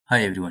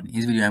Hi everyone, in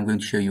this video I'm going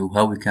to show you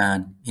how we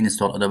can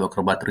install Adobe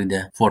Acrobat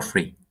Reader for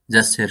free.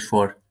 Just search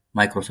for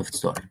Microsoft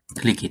Store.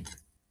 Click it,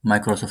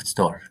 Microsoft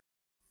Store.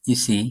 You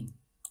see,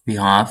 we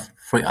have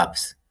free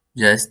apps.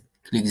 Just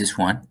click this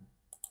one.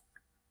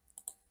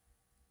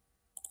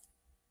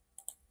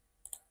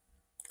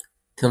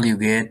 Till you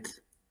get,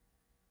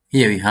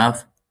 here we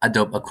have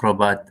Adobe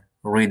Acrobat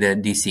Reader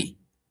DC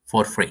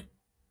for free.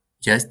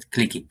 Just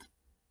click it.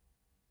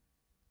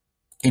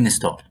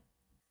 Install.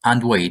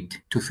 And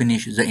wait to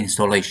finish the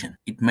installation.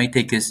 It may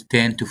take us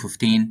 10 to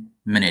 15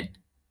 minutes,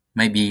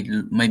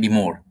 maybe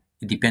more.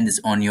 It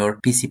depends on your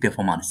PC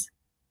performance.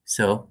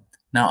 So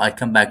now I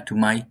come back to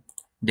my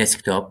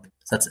desktop.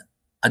 That's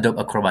Adobe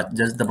Acrobat.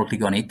 Just double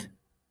click on it.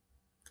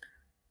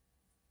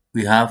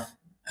 We have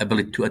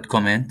ability to add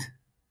comment,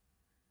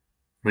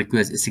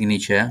 request a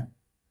signature.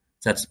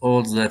 That's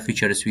all the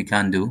features we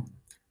can do.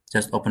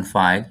 Just open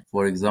file.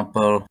 For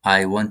example,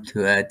 I want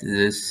to add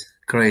this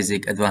crazy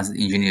advanced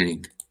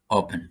engineering.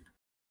 Open.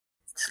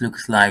 It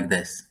looks like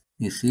this.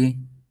 You see,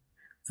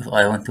 if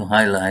I want to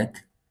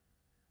highlight,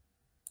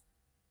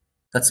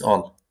 that's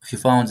all. If you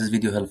found this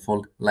video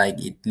helpful,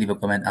 like it, leave a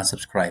comment and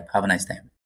subscribe. Have a nice time.